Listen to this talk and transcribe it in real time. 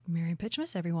Merry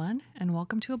Pitchmas, everyone, and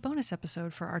welcome to a bonus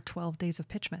episode for our 12 Days of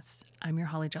Pitchmas. I'm your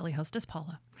Holly Jolly hostess,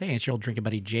 Paula. Hey, it's your old drinking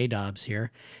buddy, J Dobbs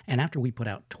here. And after we put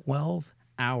out 12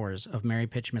 hours of Merry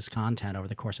Pitchmas content over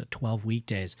the course of 12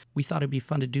 weekdays, we thought it'd be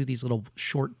fun to do these little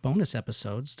short bonus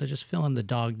episodes to just fill in the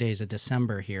dog days of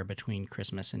December here between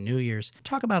Christmas and New Year's.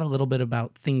 Talk about a little bit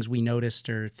about things we noticed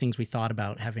or things we thought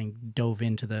about having dove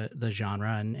into the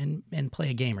genre and play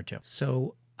a game or two.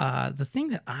 So the thing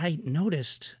that I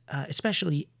noticed,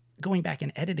 especially going back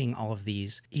and editing all of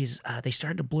these, is they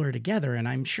started to blur together, and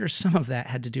I'm sure some of that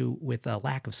had to do with a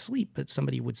lack of sleep, but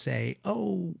somebody would say,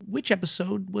 oh, which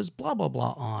episode was blah, blah,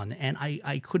 blah on? And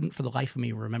I couldn't for the life of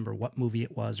me remember what movie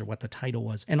it was or what the title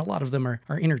was. And a lot of them are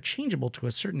interchangeable to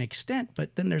a certain extent,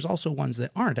 but then there's also ones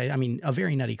that aren't. I mean, A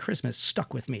Very Nutty Christmas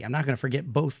stuck with me. I'm not going to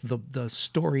forget both the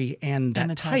story and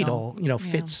that title,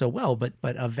 fits so well, but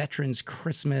A Veteran's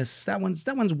Christmas, that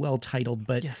one's well titled,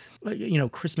 but, yes.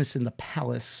 Christmas in the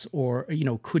Palace, or,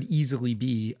 could easily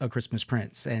be A Christmas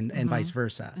Prince and vice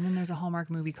versa. And then there's a Hallmark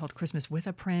movie called Christmas with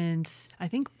a Prince. I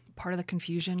think part of the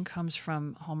confusion comes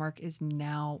from Hallmark is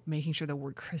now making sure the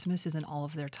word Christmas is in all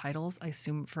of their titles, I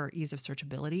assume for ease of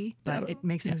searchability, but it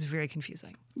makes things very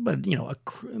confusing. But,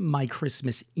 My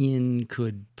Christmas Inn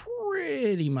could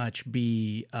pretty much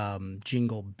be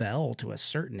Jingle Bell to a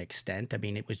certain extent. I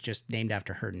mean, it was just named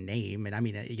after her name. And I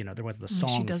mean, there was the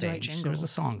song she does thing. write jingle. There was a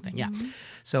song thing, yeah.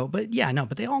 So, but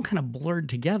they all kind of blurred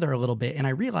together a little bit. And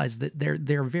I realized that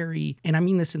they're very, and I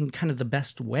mean this in kind of the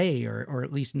best way, or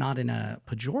at least not in a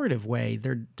pejorative way,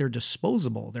 they're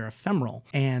disposable, they're ephemeral.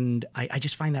 And I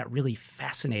just find that really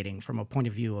fascinating from a point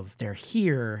of view of they're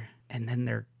here and then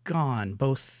they're gone,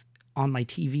 both on my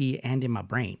TV and in my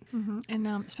brain. Mm-hmm. And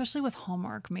especially with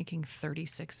Hallmark making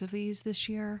 36 of these this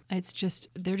year,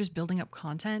 they're just building up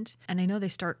content. And I know they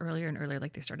start earlier and earlier,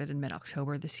 like they started in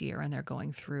mid-October this year, and they're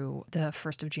going through the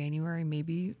 1st of January,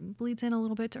 maybe bleeds in a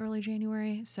little bit to early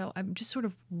January. So I'm just sort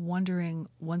of wondering,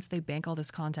 once they bank all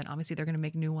this content, obviously they're going to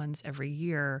make new ones every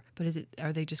year, but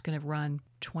are they just going to run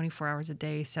 24 hours a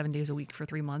day, 7 days a week for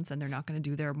 3 months, and they're not going to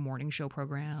do their morning show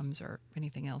programs or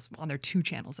anything else on their 2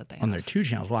 channels that they have? On their 2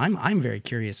 channels. Well, I'm very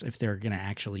curious if they're going to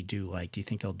actually do, do you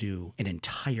think they'll do an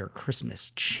entire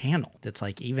Christmas channel that's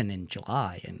even in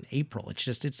July and April?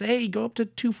 It's hey, go up to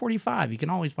 2:45. You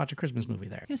can always watch a Christmas movie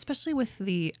there. Especially with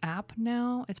the app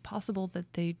now, it's possible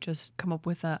that they just come up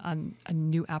with a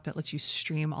new app that lets you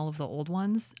stream all of the old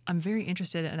ones. I'm very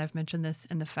interested, and I've mentioned this,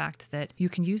 in the fact that you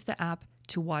can use the app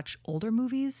to watch older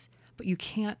movies, but you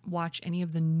can't watch any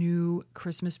of the new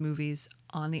Christmas movies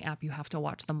on the app. You have to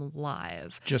watch them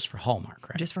live. Just for Hallmark,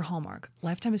 right? Just for Hallmark.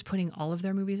 Lifetime is putting all of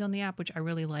their movies on the app, which I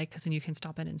really like, because then you can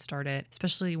stop in and start it.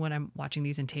 Especially when I'm watching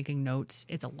these and taking notes,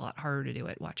 it's a lot harder to do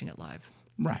it watching it live.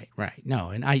 Right. No,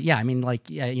 and I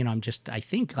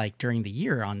think during the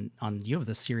year on you have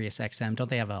the Sirius XM,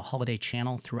 don't they have a holiday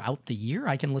channel throughout the year?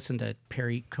 I can listen to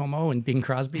Perry Como and Bing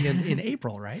Crosby in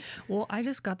April, right? Well, I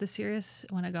just got the Sirius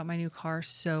when I got my new car,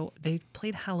 so they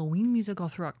played Halloween music all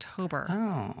through October.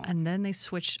 Oh. And then they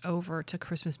switched over to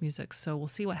Christmas music, so we'll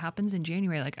see what happens in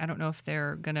January. I don't know if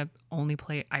they're going to only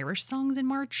play Irish songs in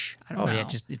March. I don't know. Oh,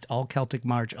 yeah, it's all Celtic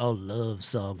March. Oh, love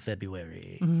song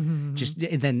February.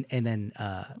 Mm-hmm. And then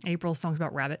April songs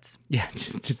about rabbits. Yeah,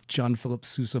 just John Philip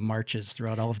Sousa marches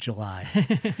throughout all of July.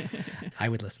 I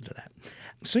would listen to that.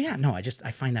 So yeah, no,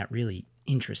 I find that really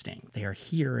interesting. They are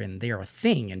here and they are a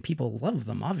thing, and people love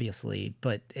them, obviously.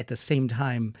 But at the same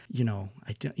time,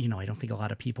 I don't think a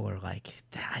lot of people are like,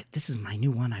 this is my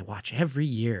new one I watch every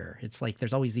year. It's like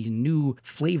there's always these new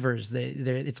flavors.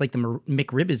 It's like the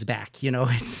McRib is back.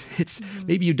 It's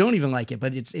maybe you don't even like it,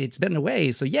 but it's been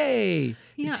away. So yay!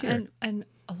 Yeah, and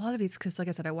a lot of these, because like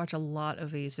I said, I watch a lot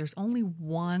of these. There's only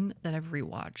one that I've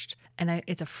rewatched, and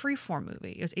it's a freeform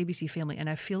movie. It was ABC Family, and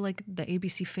I feel like the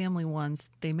ABC Family ones,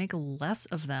 they make less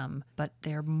of them, but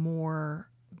they're more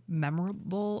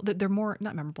memorable. They're more,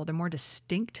 not memorable, they're more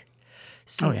distinct.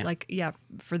 So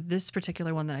for this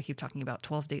particular one that I keep talking about,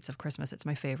 12 Dates of Christmas, it's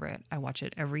my favorite. I watch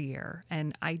it every year,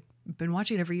 and I've been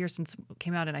watching it every year since it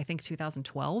came out in, I think,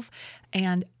 2012,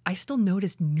 and I still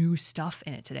noticed new stuff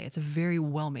in it today. It's a very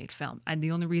well-made film, and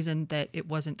the only reason that it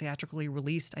wasn't theatrically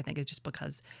released, I think, is just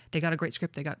because they got a great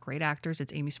script, they got great actors.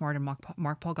 It's Amy Smart and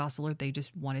Mark Paul Gosselaar. They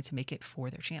just wanted to make it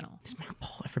for their channel. Has Mark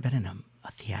Paul ever been in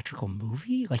a theatrical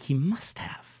movie? He must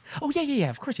have. Oh, yeah,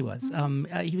 of course he was.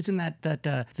 Mm-hmm. He was in that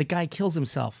the guy kills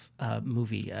himself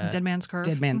movie. Dead Man's Curve.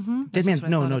 Dead Man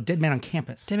on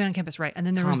Campus. Dead Man on Campus, right. And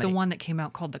then there was the one that came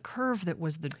out called The Curve that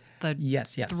was the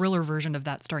yes. thriller version of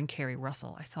that starring Kerry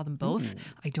Russell. I saw them both. Ooh.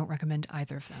 I don't recommend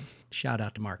either of them. Shout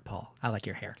out to Mark Paul. I like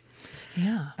your hair.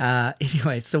 Yeah.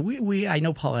 Anyway, so we I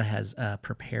know Paula has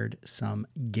prepared some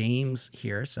games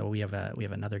here, so we have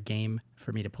another game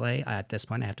for me to play. At this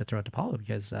point, I have to throw it to Paula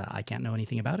because I can't know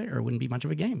anything about it, or it wouldn't be much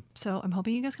of a game. So I'm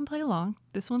hoping you guys can play along.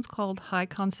 This one's called High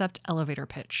Concept Elevator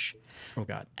Pitch. Oh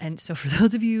God. And so for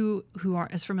those of you who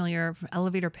aren't as familiar,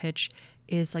 elevator pitch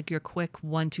is like your quick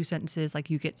 1-2 sentences. Like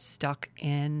you get stuck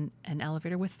in an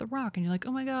elevator with The Rock and you're like,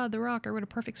 oh my God, The Rock, I wrote a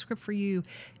perfect script for you.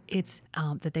 It's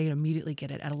that they immediately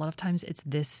get it. And a lot of times it's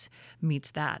this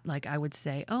meets that. Like I would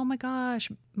say, oh my gosh,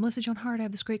 Melissa Joan Hart, I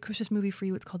have this great Christmas movie for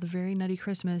you. It's called The Very Nutty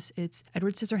Christmas. It's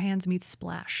Edward Scissorhands meets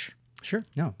Splash. Sure.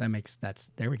 No,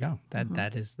 there we go.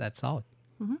 That's solid.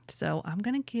 So I'm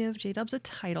going to give J-Dubs a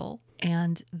title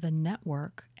and the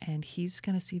network, and he's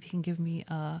going to see if he can give me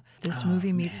this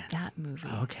movie meets that movie.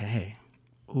 Okay.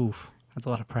 Oof. That's a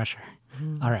lot of pressure.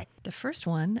 All right. The first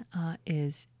one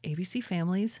is ABC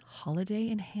Family's Holiday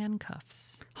in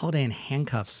Handcuffs. Holiday in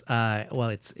Handcuffs. Well,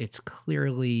 it's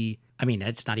clearly. I mean,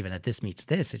 it's not even that this meets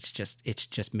this. It's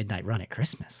just Midnight Run at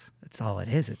Christmas. That's all it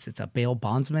is. It's a bail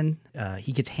bondsman.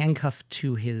 He gets handcuffed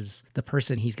to the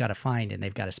person he's got to find, and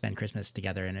they've got to spend Christmas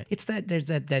together. And there's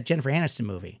that Jennifer Aniston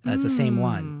movie. It's the same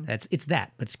one. It's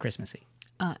that, but it's Christmassy.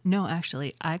 No,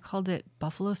 actually, I called it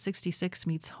Buffalo 66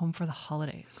 meets Home for the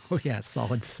Holidays. Oh yeah,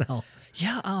 solid sell.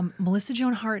 Yeah, Melissa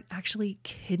Joan Hart actually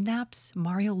kidnaps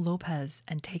Mario Lopez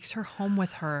and takes her home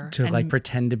with her To and like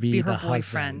pretend to be her the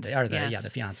boyfriend. husband. Or Yes. the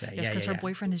fiance. Yes, because yeah. her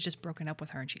boyfriend has just broken up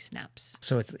with her and she snaps.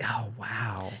 So it's, oh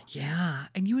wow. Yeah,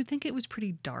 and you would think it was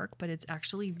pretty dark, but it's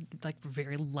actually like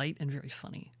very light and very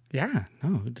funny. Yeah,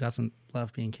 no, who doesn't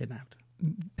love being kidnapped?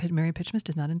 Mary Pitchmas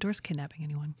does not endorse kidnapping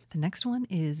anyone. The next one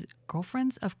is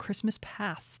Girlfriends of Christmas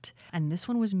Past. And this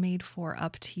one was made for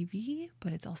Up TV,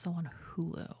 but it's also on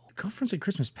Hulu. Girlfriends at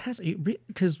Christmas Past?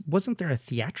 Because wasn't there a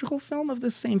theatrical film of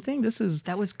this same thing?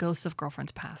 That was Ghosts of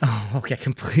Girlfriends Past. Oh, okay,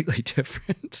 completely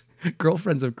different.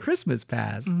 Girlfriends of Christmas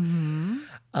Past.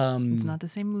 It's not the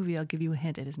same movie. I'll give you a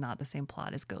hint. It is not the same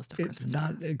plot as Ghost of Christmas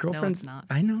Not Past. Girlfriends. No, it's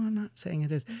not. I know. I'm not saying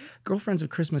it is. Girlfriends of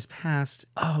Christmas Past.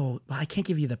 Oh, well, I can't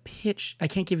give you the pitch. I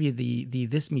can't give you the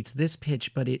this meets this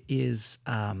pitch, but it is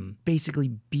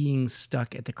basically being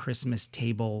stuck at the Christmas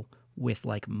table with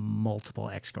like multiple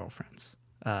ex-girlfriends.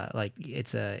 Like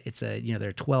it's a there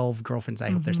are 12 girlfriends. I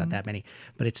hope there's not that many,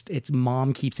 but it's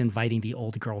mom keeps inviting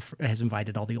has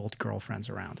invited all the old girlfriends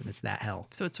around, and it's that hell.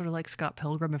 So it's sort of like Scott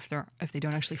Pilgrim if they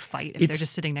don't actually fight, if they're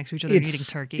just sitting next to each other and eating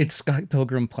turkey. It's Scott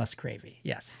Pilgrim plus gravy.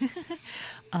 Yes.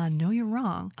 No, you're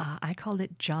wrong. I called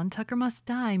it John Tucker Must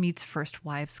Die meets First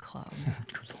Wives Club.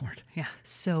 Good Lord. Yeah.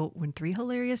 So when three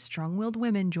hilarious, strong-willed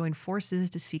women join forces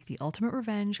to seek the ultimate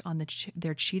revenge on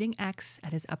their cheating ex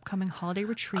at his upcoming holiday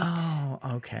retreat. Oh,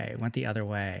 okay. Went the other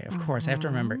way. Of course. I have to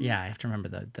remember. Yeah, I have to remember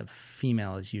the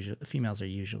females are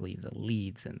usually the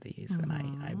leads in these,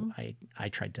 and I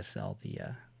tried to sell the.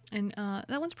 And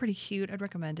that one's pretty cute. I'd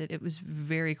recommend it. It was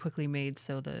very quickly made,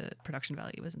 so the production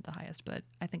value isn't the highest, but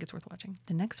I think it's worth watching.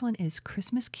 The next one is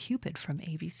Christmas Cupid from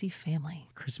ABC Family.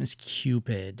 Christmas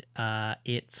Cupid.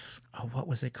 It's what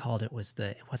was it called? It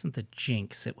wasn't the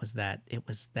Jinx. It was that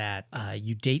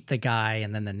you date the guy,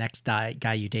 and then the next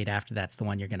guy you date after that's the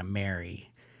one you're gonna marry.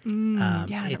 I don't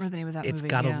remember the name of that movie. It's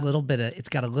got a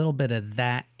little bit of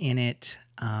that in it.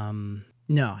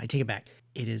 No, I take it back.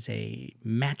 It is a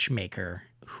matchmaker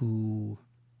who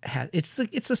has it's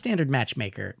the standard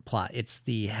matchmaker plot. It's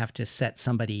the have to set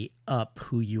somebody up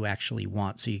who you actually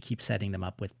want, so you keep setting them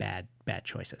up with bad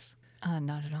choices.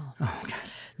 Not at all. Oh, okay.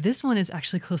 This one is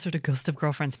actually closer to Ghost of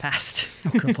Girlfriends Past.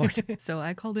 Oh, good Lord. So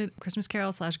I called it Christmas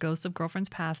Carol / Ghost of Girlfriends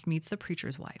Past meets The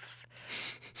Preacher's Wife.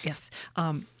 Yes.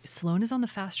 Sloane is on the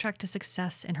fast track to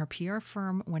success in her PR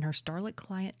firm when her starlet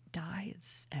client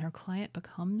dies, and her client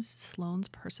becomes Sloane's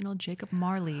personal Jacob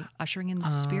Marley, ushering in the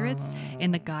spirits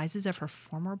in the guises of her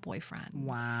former boyfriends.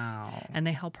 Wow. And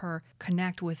they help her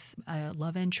connect with a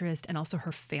love interest and also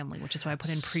her family, which is why I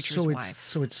put in Preacher's Wife.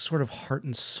 So it's sort of Heart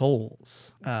and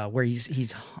Souls, where he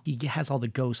has all the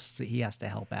ghosts that he has to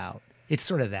help out. It's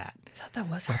sort of that. I thought that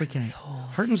was Heart and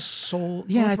Souls. Heart and Soul.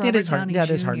 Yeah, that is Heart. That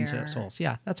is Heart and Souls.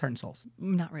 Yeah, that's Heart and Souls.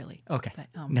 Not really. Okay.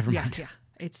 But, never mind. Yeah.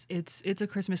 It's a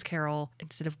Christmas Carol.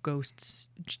 Instead of ghosts,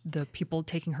 the people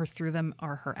taking her through them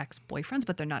are her ex-boyfriends,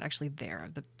 but they're not actually there.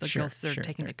 The ghosts are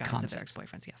taking the guise of their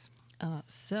ex-boyfriends. Yes.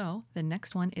 So the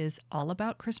next one is All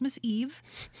About Christmas Eve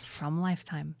from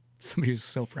Lifetime. Somebody was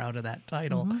so proud of that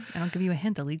title. Mm-hmm. And I'll give you a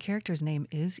hint. The lead character's name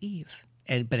is Eve.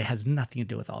 But it has nothing to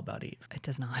do with All About Eve. It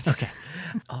does not. Okay.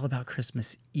 All About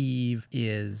Christmas Eve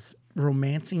is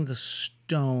Romancing the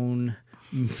Stone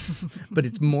but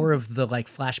it's more of the like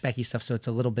flashbacky stuff. So it's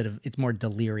a little bit of it's more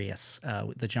delirious.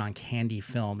 The John Candy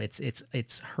film.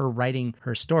 It's her writing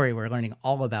her story. We're learning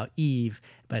all about Eve,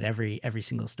 but every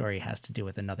single story has to do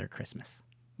with another Christmas.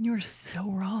 You're so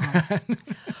wrong.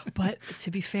 But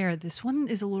to be fair, this one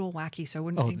is a little wacky, so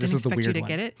I didn't expect you to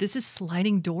get it. This is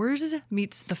Sliding Doors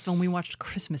meets the film we watched,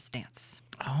 Christmas Dance.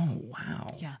 Oh,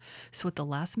 wow. Yeah. So at the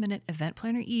last minute, event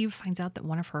planner Eve finds out that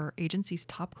one of her agency's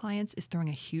top clients is throwing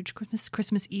a huge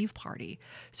Christmas Eve party.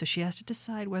 So she has to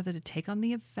decide whether to take on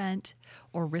the event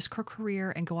or risk her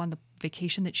career and go on the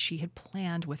vacation that she had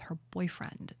planned with her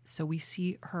boyfriend. So we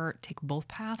see her take both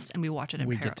paths and we watch it in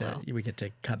parallel. We get to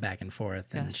cut back and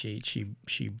forth, and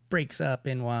she breaks up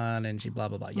in one and she blah,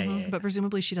 blah, blah. Yeah. But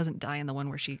presumably she doesn't die in the one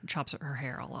where she chops her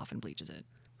hair all off and bleaches it.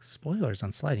 Spoilers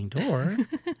on Sliding Door.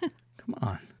 Come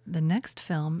on. The next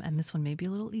film, and this one may be a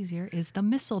little easier, is The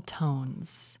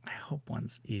Mistletones. I hope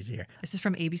one's easier. This is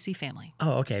from ABC Family.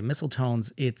 Oh, okay.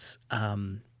 Mistletones.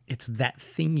 It's that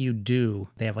thing you do.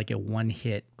 They have like a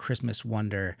one-hit Christmas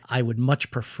wonder. I would much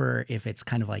prefer if it's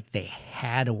kind of like they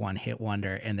had a one-hit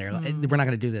wonder and they're like, we're not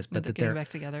going to do this, but that they're back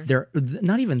together. They're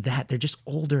not even that. They're just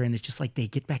older, and it's just like they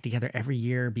get back together every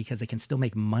year because they can still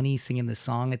make money singing the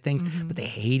song and things, but they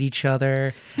hate each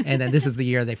other. And then this is the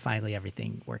year they finally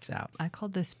everything works out. I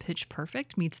called this Pitch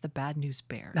Perfect meets The Bad News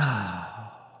Bears.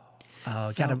 Oh,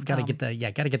 So, gotta get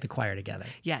the choir together.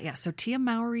 Yeah. So Tia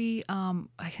Mowry,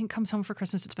 I think, comes home for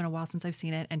Christmas. It's been a while since I've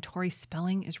seen it. And Tori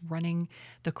Spelling is running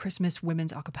the Christmas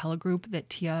women's a cappella group that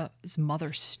Tia's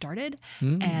mother started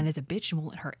and is a bitch and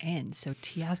won't let her in. So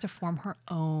Tia has to form her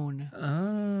own.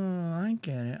 Oh, I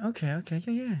get it. Okay.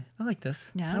 Yeah. I like this.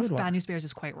 Yeah, I don't know if Bad News Bears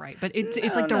is quite right, but it's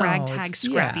like the ragtag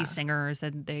scrappy singers,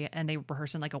 and they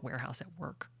rehearse in like a warehouse at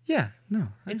work. Yeah, no.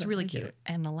 It's really cute.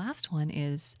 And the last one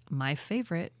is my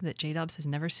favorite that J-Dubs has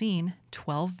never seen,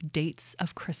 12 Dates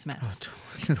of Christmas. Oh,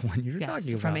 this is the one you were talking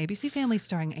about. From ABC Family,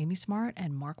 starring Amy Smart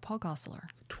and Mark Paul Gosselaar.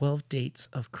 12 Dates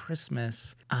of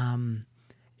Christmas.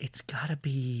 It's got to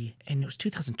be, and it was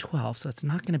 2012, so it's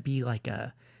not going to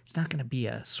be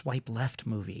a swipe left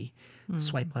movie.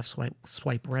 Swipe left,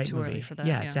 swipe right too movie. early for that,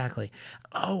 yeah, yeah. exactly.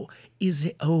 Oh, is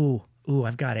it? Oh,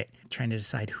 I've got it. I'm trying to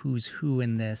decide who's who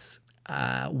in this.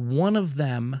 One of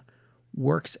them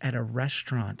works at a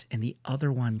restaurant and the other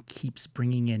one keeps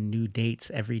bringing in new dates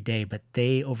every day, but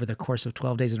they, over the course of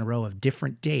 12 days in a row of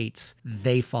different dates,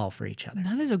 they fall for each other.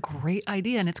 That is a great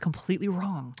idea, and it's completely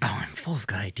wrong. Oh, I'm full of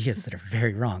good ideas that are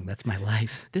very wrong. That's my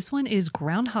life. This one is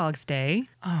Groundhog's Day,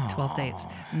 12 Dates,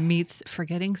 meets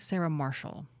Forgetting Sarah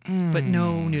Marshall, but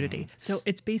no nudity. So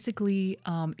it's basically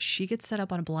she gets set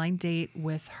up on a blind date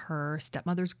with her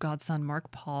stepmother's godson,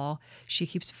 Mark Paul. She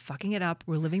keeps fucking it up.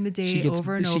 We're living the day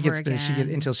over and over again.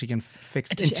 Until she can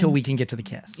until we can get to the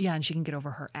kiss. Yeah, and she can get over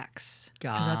her ex.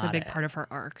 Because that's a big part of her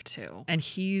arc, too. And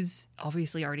he's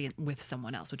obviously already with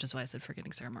someone else, which is why I said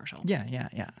Forgetting Sarah Marshall.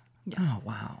 Yeah. Oh,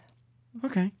 wow.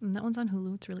 Okay. And that one's on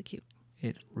Hulu. It's really cute.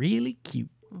 It's really cute.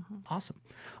 Awesome.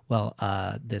 Well,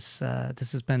 this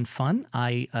has been fun.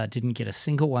 I didn't get a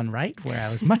single one right, where I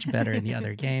was much better in the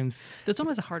other games. This one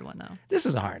was a hard one, though. This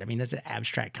is hard. I mean, that's an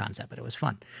abstract concept, but it was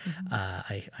fun.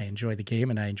 I enjoy the game,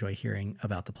 and I enjoy hearing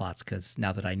about the plots, because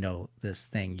now that I know this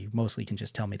thing, you mostly can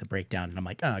just tell me the breakdown, and I'm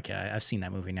like, oh, okay, I've seen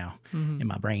that movie now in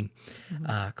my brain.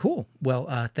 Cool.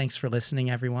 Well, thanks for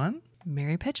listening, everyone.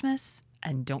 Merry Pitchmas.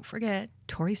 And don't forget,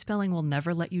 Tori Spelling will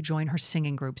never let you join her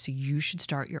singing group, so you should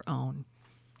start your own.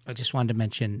 I just wanted to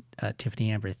mention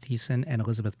Tiffany Amber Thiessen and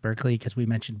Elizabeth Berkley, because we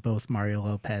mentioned both Mario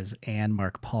Lopez and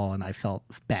Mark Paul, and I felt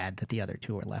bad that the other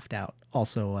two were left out.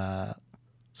 Also,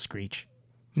 Screech.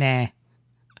 Nah,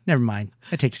 never mind.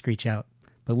 I take Screech out.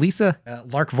 But Lisa,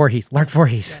 Lark Voorhees.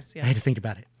 Yes. I had to think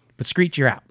about it. But Screech, you're out.